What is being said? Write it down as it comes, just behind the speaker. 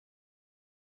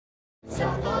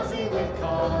Talk Aussie with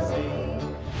Cosi.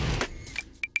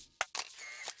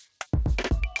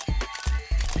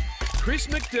 Chris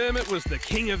McDermott was the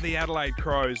king of the Adelaide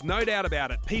Crows, no doubt about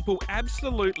it. People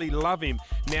absolutely love him.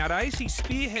 Nowadays, he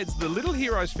spearheads the Little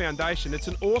Heroes Foundation. It's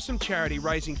an awesome charity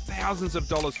raising thousands of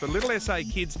dollars for little SA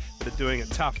kids that are doing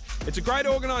it tough. It's a great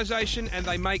organisation and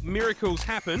they make miracles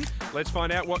happen. Let's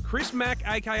find out what Chris Mack,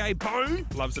 aka Bone,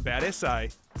 loves about SA.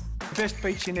 The best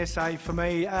beach in SA for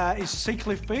me is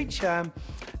Seacliff Beach.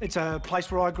 It's a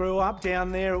place where I grew up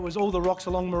down there. It was all the rocks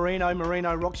along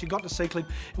Merino rocks. You got to Seacliff,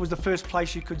 it was the first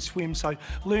place you could swim. So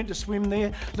learned to swim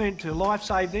there, learned to life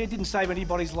save there. Didn't save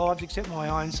anybody's lives except my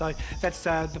own. So that's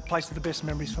the place of the best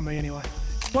memories for me anyway.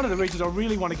 One of the reasons I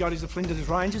really want to go to is the Flinders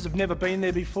Ranges. I've never been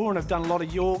there before and I've done a lot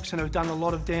of Yorks and I've done a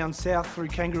lot of down south through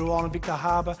Kangaroo Island, Victor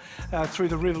Harbour, through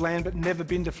the Riverland, but never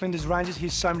been to Flinders Ranges.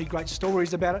 Here's so many great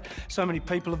stories about it. So many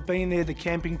people have been there, the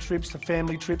camping trips, the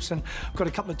family trips, and I've got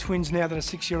a couple of twins now that are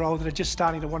 6-year-old that are just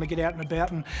starting to want to get out and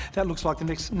about, and that looks like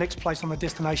the next place on the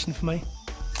destination for me.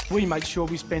 We make sure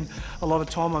we spend a lot of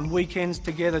time on weekends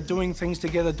together, doing things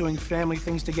together, doing family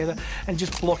things together, and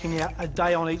just blocking out a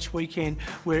day on each weekend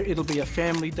where it'll be a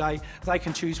family day. They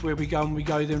can choose where we go and we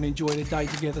go there and enjoy the day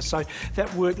together. So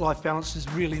that work-life balance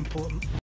is really important.